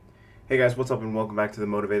Hey guys, what's up and welcome back to the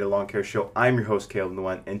Motivated Lawncare Show. I'm your host, Caleb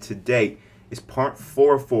Nguyen, and today is part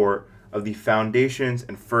 404 of the foundations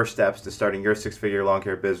and first steps to starting your six-figure lawn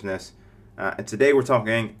care business. And today we're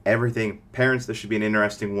talking everything parents. This should be an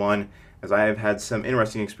interesting one, as I have had some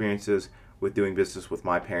interesting experiences with doing business with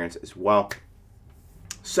my parents as well.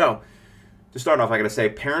 So, to start off, I gotta say,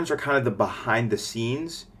 parents are kind of the behind the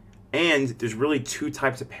scenes, and there's really two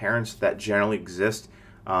types of parents that generally exist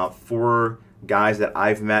for guys that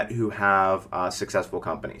I've met who have successful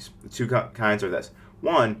companies. The two kinds are this.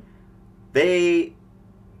 One, they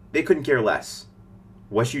couldn't care less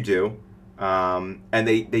what you do, and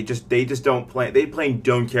they just don't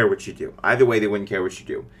don't care what you do. Either way, they wouldn't care what you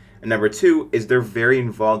do. And number two is they're very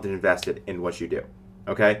involved and invested in what you do.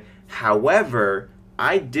 Okay. However,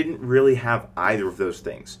 I didn't really have either of those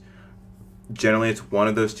things. Generally, it's one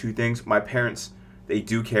of those two things. My parents, they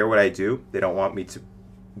do care what I do. They don't want me to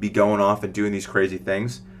be going off and doing these crazy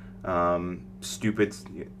things, stupid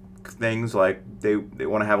things, like they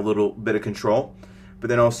want to have a little bit of control, but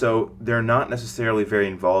then also they're not necessarily very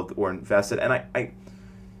involved or invested. And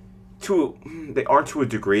they are to a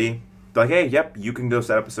degree. They're like, hey, yep, you can go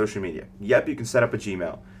set up a social media. Yep, you can set up a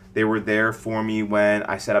Gmail. They were there for me when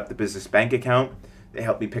I set up the business bank account. They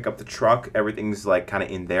helped me pick up the truck. Everything's like kind of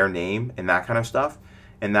in their name and that kind of stuff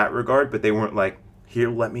in that regard. But they weren't like, here,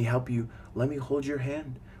 let me help you. Let me hold your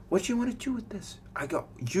hand. What you want to do with this?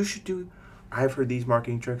 You should do, I've heard these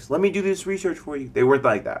marketing tricks. Let me do this research for you. They weren't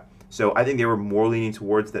like that. So I think they were more leaning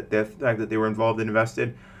towards the fact that they were involved and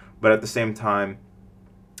invested. But at the same time,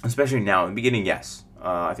 especially now, in the beginning, yes.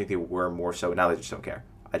 I think they were more so. Now they just don't care.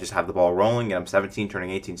 I just have the ball rolling, and I'm 17,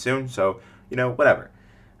 turning 18 soon. So, whatever.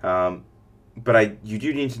 But you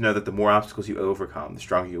do need to know that the more obstacles you overcome, the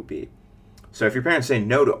stronger you'll be. So if your parents say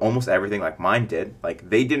no to almost everything like mine did, like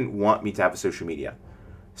they didn't want me to have a social media.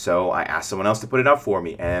 So I asked someone else to put it up for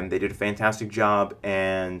me, and they did a fantastic job,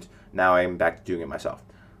 and now I'm back to doing it myself,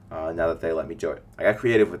 now that they let me do it. I got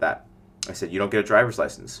creative with that. I said, you don't get a driver's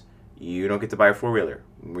license. You don't get to buy a four-wheeler.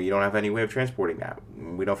 We don't have any way of transporting that.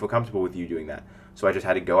 We don't feel comfortable with you doing that. So I just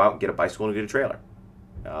had to go out and get a bicycle and get a trailer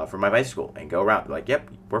for my bicycle and go around. They're like, yep,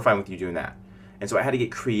 we're fine with you doing that. And so I had to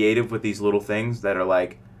get creative with these little things that are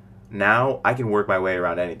like, now I can work my way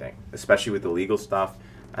around anything, especially with the legal stuff.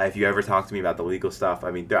 If you ever talk to me about the legal stuff,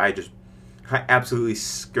 I mean, I absolutely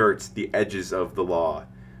skirt the edges of the law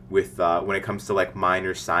with when it comes to like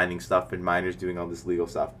minors signing stuff and minors doing all this legal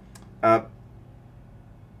stuff.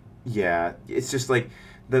 Yeah, it's just like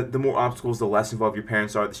the more obstacles, the less involved your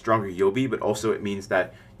parents are, the stronger you'll be. But also it means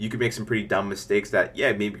that you could make some pretty dumb mistakes that,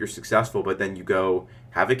 yeah, maybe you're successful, but then you go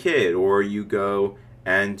have a kid, or you go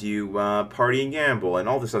and you party and gamble and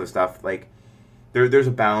all this other stuff. Like there's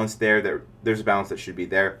a balance there. There's a balance that should be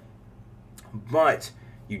there. But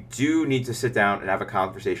you do need to sit down and have a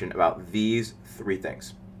conversation about these three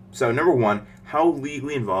things. So number one, how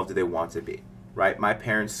legally involved do they want to be? Right? My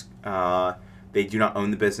parents, they do not own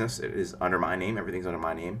the business. It is under my name. Everything's under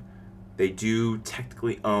my name. They do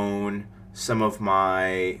technically own some of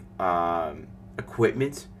my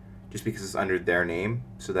equipment, just because it's under their name,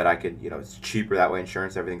 so that I could, it's cheaper that way.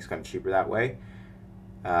 Insurance, everything's kind of cheaper that way.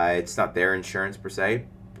 It's not their insurance per se.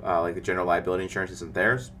 Like the general liability insurance isn't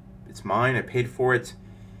theirs. It's mine. I paid for it.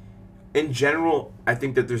 In general, I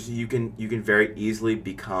think that you can very easily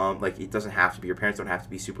become, like, it doesn't have to be, your parents don't have to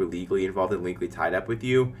be super legally involved and legally tied up with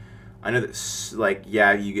you. I know that, like,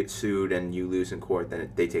 yeah, you get sued and you lose in court, then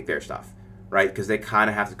they take their stuff, right? Because they kind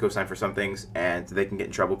of have to co-sign for some things, and they can get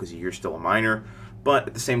in trouble because you're still a minor. But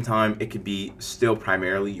at the same time, it could be still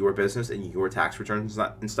primarily your business and your tax returns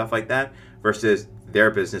and stuff like that, versus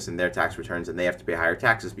their business and their tax returns, and they have to pay higher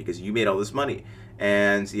taxes because you made all this money,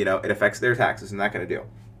 and it affects their taxes and that kind of deal.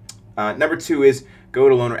 Number two is go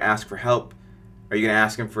to loaner, ask for help. Are you going to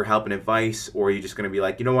ask him for help and advice, or are you just going to be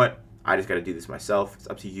like, you know what, I just got to do this myself? It's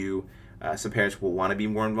up to you. Some parents will want to be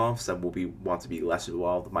more involved. Some will want to be less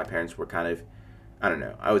involved. My parents were kind of, I don't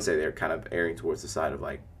know, I would say they're kind of erring towards the side of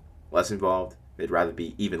like less involved. They'd rather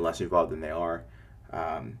be even less involved than they are.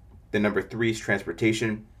 Then number three is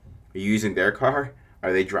transportation. Are you using their car?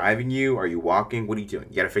 Are they driving you? Are you walking? What are you doing?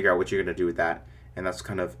 You got to figure out what you're going to do with that. And that's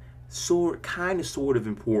kind of sort of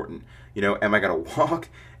important. Am I going to walk?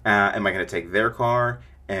 Am I going to take their car?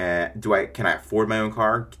 Can I afford my own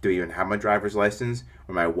car? Do I even have my driver's license?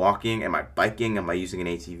 Am I walking? Am I biking? Am I using an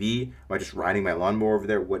ATV? Am I just riding my lawnmower over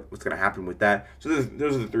there? What's going to happen with that? So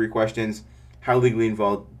those are the three questions. How legally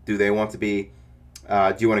involved do they want to be?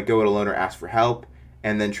 Do you want to go to a loaner, ask for help?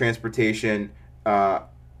 And then transportation, are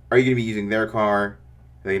you going to be using their car? Are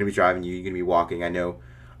they going to be driving you? Are you going to be walking? I know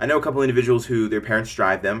a couple individuals who their parents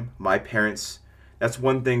drive them. My parents, that's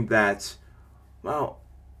one thing that, well,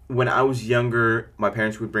 when I was younger, my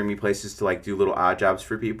parents would bring me places to like do little odd jobs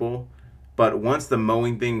for people. But once the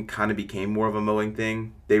mowing thing kind of became more of a mowing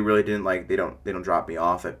thing, they really didn't like they don't drop me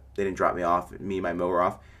off. They didn't drop me off, me and my mower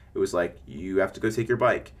off. It was like you have to go take your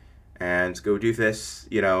bike and go do this,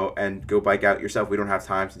 and go bike out yourself. We don't have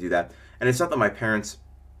time to do that. And it's not that my parents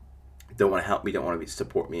don't want to help me, don't want to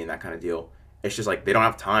support me in that kind of deal. It's just like they don't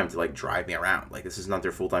have time to like drive me around. Like this is not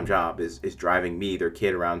their full time job. Is driving me, their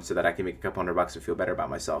kid, around so that I can make a couple $100 and feel better about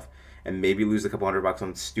myself, and maybe lose a couple $100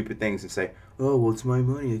 on stupid things and say, oh well, it's my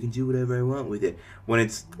money. I can do whatever I want with it. When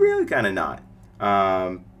it's really kind of not.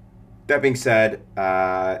 That being said,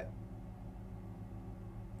 yeah,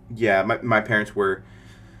 my parents were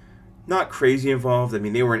not crazy involved. I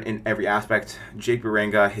mean, they were in every aspect. Jake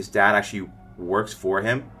Berenga, his dad actually works for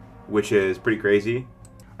him, which is pretty crazy.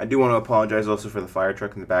 I do want to apologize also for the fire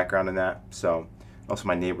truck in the background and that. So, also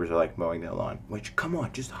my neighbors are like mowing their lawn. Which, come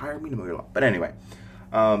on, just hire me to mow your lawn. But anyway,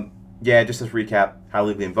 yeah, just as a recap, how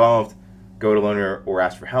legally involved, go to loaner or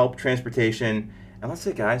ask for help, transportation. And let's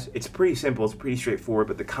say, guys, it's pretty simple, it's pretty straightforward,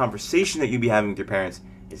 but the conversation that you'll be having with your parents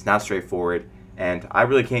is not straightforward. And I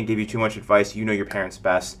really can't give you too much advice. You know your parents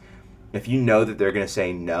best. If you know that they're going to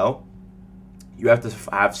say no, you have to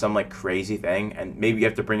have some like crazy thing, and maybe you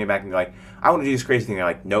have to bring it back and be like, I want to do this crazy thing. They're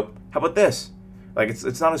like, nope. How about this? Like,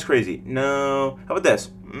 it's not as crazy. No. How about this?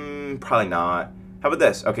 Probably not. How about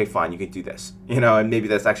this? Okay, fine. You can do this. And maybe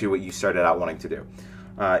that's actually what you started out wanting to do.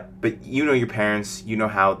 But you know your parents. You know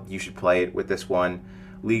how you should play it with this one.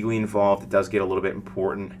 Legally involved, it does get a little bit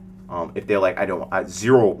important. If they're like, I don't want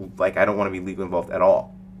to be legally involved at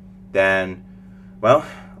all, then, well,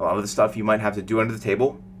 a lot of the stuff you might have to do under the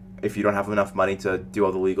table if you don't have enough money to do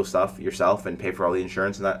all the legal stuff yourself and pay for all the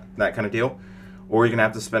insurance and that kind of deal. Or you're going to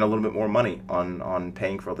have to spend a little bit more money on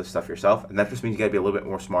paying for all this stuff yourself. And that just means you got to be a little bit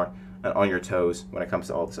more smart and on your toes when it comes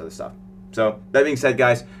to all this other stuff. So that being said,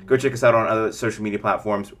 guys, go check us out on other social media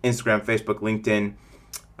platforms, Instagram, Facebook, LinkedIn,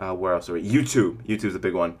 where else are we? YouTube. YouTube's a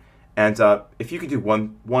big one. And if you could do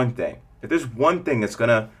one thing, if there's one thing that's going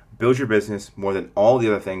to build your business more than all the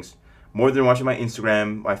other things, more than watching my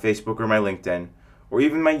Instagram, my Facebook, or my LinkedIn, or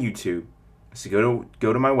even my YouTube, so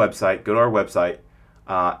go to my website, go to our website,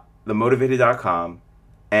 themotivated.com,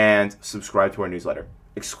 and subscribe to our newsletter.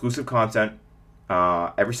 Exclusive content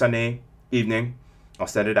every Sunday evening. I'll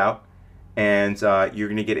send it out, and you're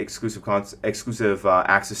going to get exclusive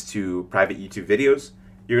access to private YouTube videos.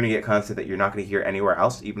 You're going to get content that you're not going to hear anywhere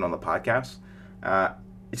else, even on the podcast.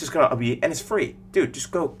 It's just going to be, and it's free. Dude,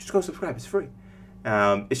 just go subscribe. It's free.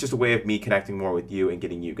 It's just a way of me connecting more with you and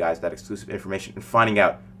getting you guys that exclusive information and finding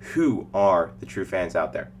out who are the true fans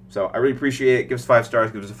out there. So I really appreciate it. Give us 5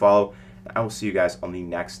 stars. Give us a follow. And I will see you guys on the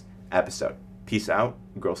next episode. Peace out,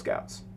 Girl Scouts.